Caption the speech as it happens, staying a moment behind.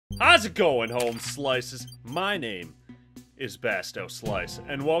How's it going, home slices? My name is Basto Slice,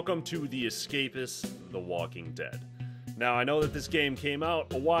 and welcome to the Escapists, The Walking Dead. Now, I know that this game came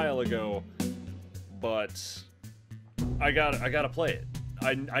out a while ago, but I gotta play it.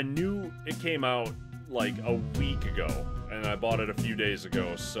 I knew it came out like a week ago, and I bought it a few days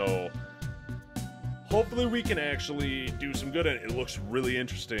ago, so hopefully we can actually do some good at it. It looks really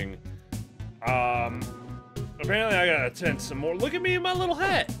interesting. Apparently I gotta attend some more. Look at me in my little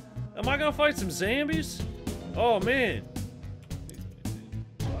hat. Am I gonna fight some zombies? Oh, man.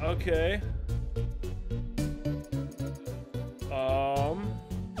 Okay.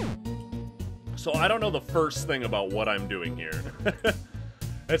 So I don't know the first thing about what I'm doing here.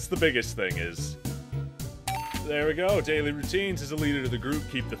 That's the biggest thing is... There we go. Daily routines. As a leader of the group,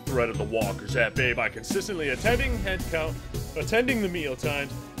 keep the threat of the walkers at bay by consistently attending head count, attending the meal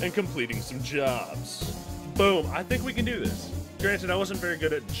times, and completing some jobs. Boom. I think we can do this. Granted, I wasn't very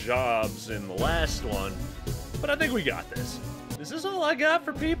good at jobs in the last one, but I think we got this. Is this all I got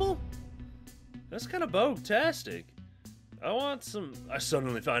for people? That's kind of bogue-tastic. I want some... I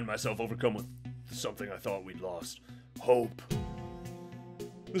suddenly find myself overcome with something I thought we'd lost. Hope.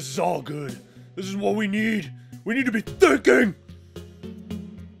 This is all good. This is what we need. We need to be thinking!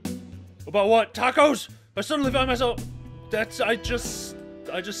 About what? Tacos? I suddenly find myself... That's... I just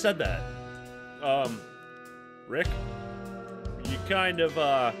said that. Rick? You kind of,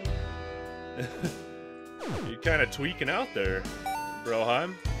 you're kind of tweaking out there,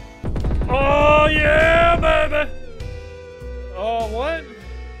 Broheim. Oh, yeah, baby! Oh, what?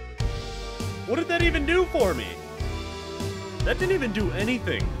 What did that even do for me? That didn't even do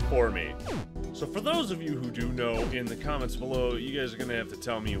anything for me. So for those of you who do know, in the comments below, you guys are gonna have to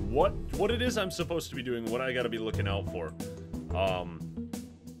tell me what it is I'm supposed to be doing, what I gotta be looking out for.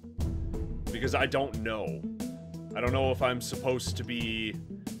 Because I don't know. I don't know if I'm supposed to be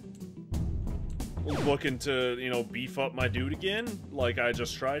looking to, you know, beef up my dude again, like I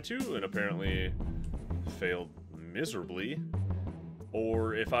just tried to, and apparently failed miserably.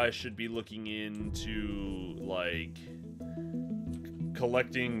 Or if I should be looking into, like,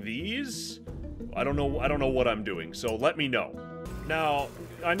 collecting these. I don't know what I'm doing, so let me know. Now,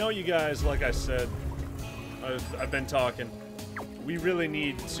 I know you guys, like I said, I've been talking, we really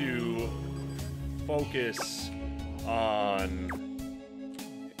need to focus on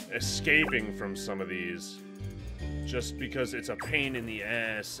escaping from some of these, just because it's a pain in the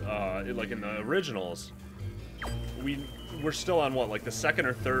ass. Like in the originals, we're still on what, like the second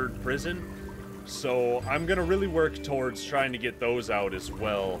or third prison, so I'm gonna really work towards trying to get those out as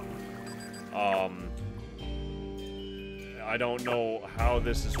well. I don't know how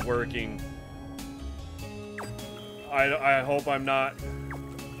this is working. I hope I'm not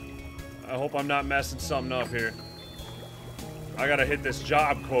messing something up here. I gotta hit this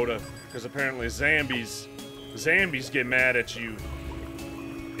job quota, because apparently zombies get mad at you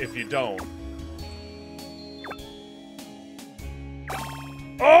if you don't.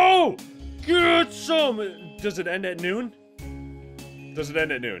 Oh! Get some! Does it end at noon? Does it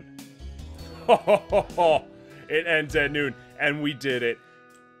end at noon? It ends at noon, and we did it.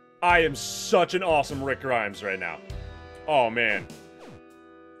 I am such an awesome Rick Grimes right now. Oh, man.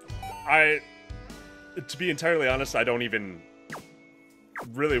 To be entirely honest, I don't even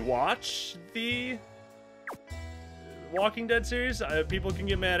really watch the Walking Dead series. People can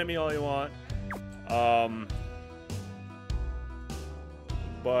get mad at me all you want.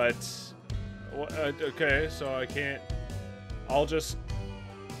 But okay, so I can't... I'll just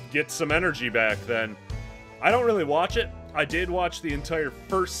get some energy back then. I don't really watch it. I did watch the entire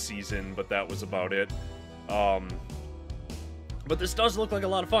first season, but that was about it. But this does look like a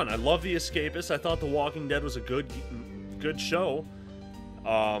lot of fun. I love The Escapists. I thought The Walking Dead was a good show.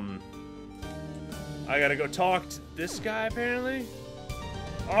 I gotta go talk to this guy, apparently.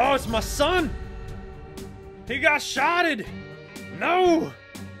 Oh, it's my son! He got shotted! No!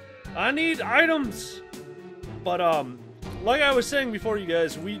 I need items! But, like I was saying before, you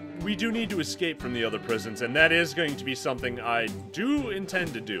guys, we do need to escape from the other prisons, and that is going to be something I do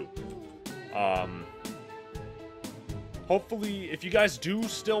intend to do. Hopefully, if you guys do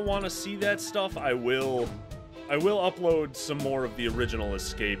still want to see that stuff, I will upload some more of the original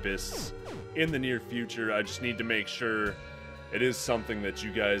Escapists in the near future. I just need to make sure it is something that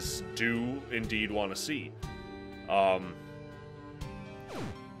you guys do indeed want to see.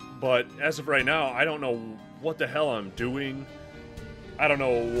 But as of right now, I don't know what the hell I'm doing. I don't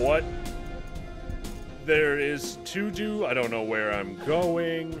know what there is to do. I don't know where I'm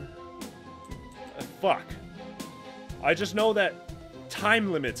going. Fuck. I just know that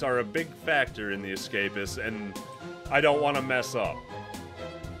time limits are a big factor in the Escapists, and I don't want to mess up.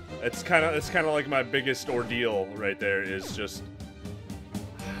 It's kind of like my biggest ordeal right there is just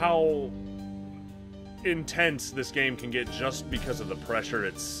how intense this game can get just because of the pressure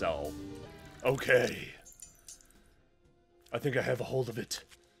itself. Okay. I think I have a hold of it.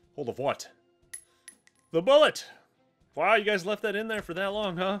 Hold of what? The bullet! Wow, you guys left that in there for that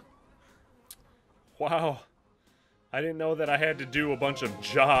long, huh? Wow. I didn't know that I had to do a bunch of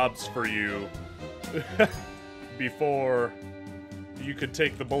jobs for you before you could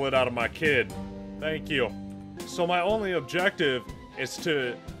take the bullet out of my kid. Thank you. So my only objective is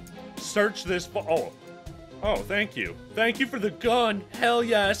to search this Oh, thank you. Thank you for the gun. Hell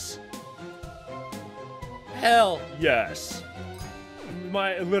yes. Hell yes.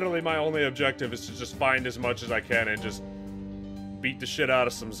 Literally my only objective is to just find as much as I can and just beat the shit out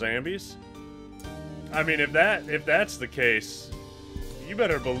of some zombies. I mean, if that's the case, you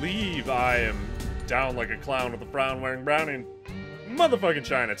better believe I am down like a clown with a frown wearing brown in motherfucking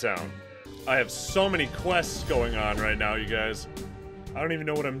Chinatown. I have so many quests going on right now, you guys. I don't even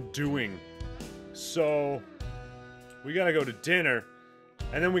know what I'm doing. So, we gotta go to dinner,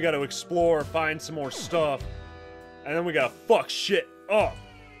 and then we gotta explore, find some more stuff, and then we gotta fuck shit up.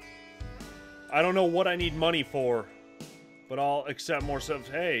 I don't know what I need money for, but I'll accept more stuff.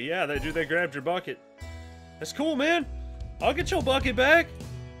 Hey, yeah, they grabbed your bucket. That's cool, man. I'll get your bucket back.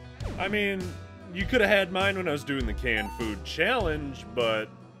 I mean, you could have had mine when I was doing the canned food challenge, but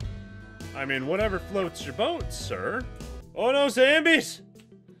I mean, whatever floats your boat, sir. Oh no, zombies!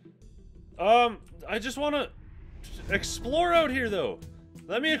 I just want to explore out here, though.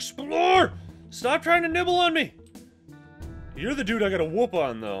 Let me explore! Stop trying to nibble on me! You're the dude I gotta whoop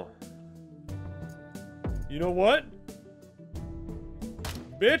on, though. You know what?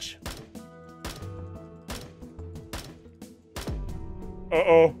 Bitch!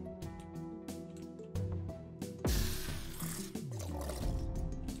 Uh-oh.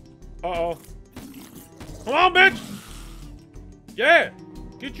 Uh-oh. Come on, bitch! Yeah!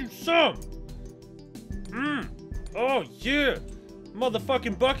 Get you some! Oh, yeah!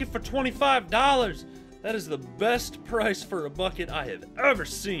 Motherfucking bucket for $25! That is the best price for a bucket I have ever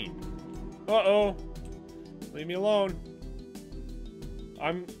seen. Uh-oh. Leave me alone.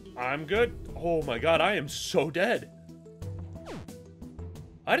 I'm good. Oh my god, I am so dead.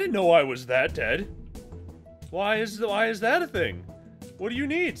 I didn't know I was that dead. Why is that a thing? What do you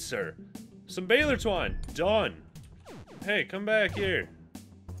need, sir? Some baler twine. Done. Hey, come back here.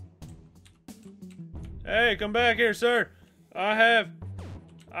 Hey, come back here, sir.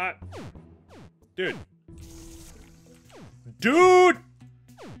 Dude. Dude!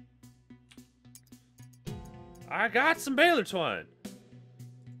 I got some baler twine.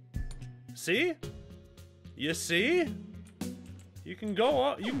 See? You see? You can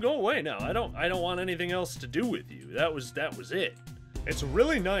go away now. I don't want anything else to do with you. That was it. It's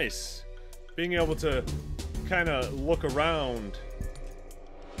really nice being able to kind of look around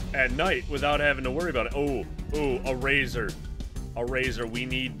at night without having to worry about it. Oh, a razor. A razor, we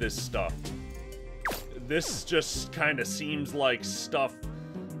need this stuff. This just kind of seems like stuff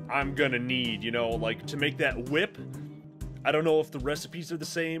I'm gonna need, you know, like to make that whip. I don't know if the recipes are the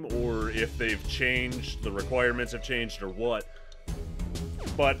same or if they've changed, the requirements have changed or what.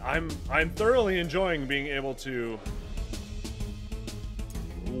 But I'm thoroughly enjoying being able to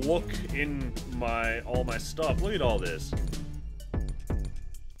look in all my stuff. Look at all this.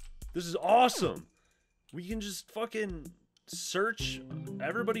 This is awesome. We can just fucking search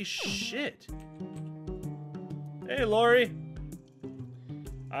everybody's shit. Hey, Lori.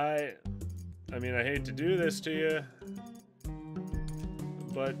 I mean, I hate to do this to you,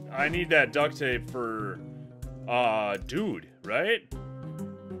 but I need that duct tape for, dude, right?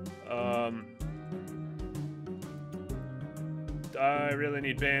 I really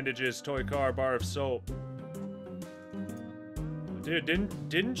need bandages, toy car, bar of soap. Dude,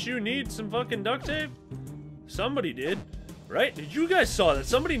 didn't you need some fucking duct tape? Somebody did, right? You guys saw that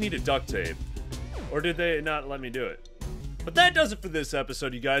somebody needed duct tape. Or did they not let me do it? But that does it for this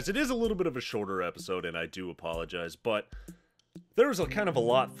episode, you guys. It is a little bit of a shorter episode, and I do apologize, but there was kind of a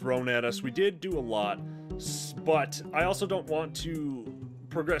lot thrown at us. We did do a lot, but I also don't want to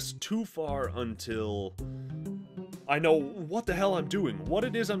progress too far until I know what the hell I'm doing, what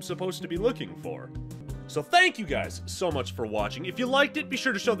it is I'm supposed to be looking for. So thank you guys so much for watching. If you liked it, be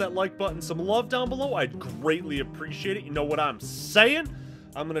sure to show that like button some love down below. I'd greatly appreciate it. You know what I'm saying?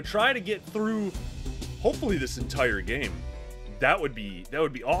 I'm gonna try to get through, hopefully, this entire game. That would be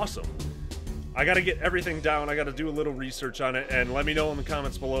awesome. I gotta get everything down. I gotta do a little research on it, and let me know in the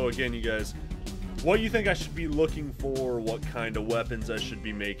comments below again, you guys, what you think I should be looking for, what kind of weapons I should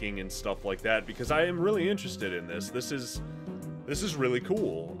be making and stuff like that, because I am really interested in this. This is This is really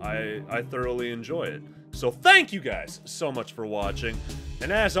cool. I thoroughly enjoy it. So thank you guys so much for watching. And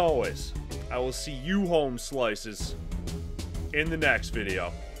as always, I will see you home slices in the next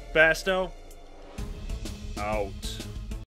video. Basto, out.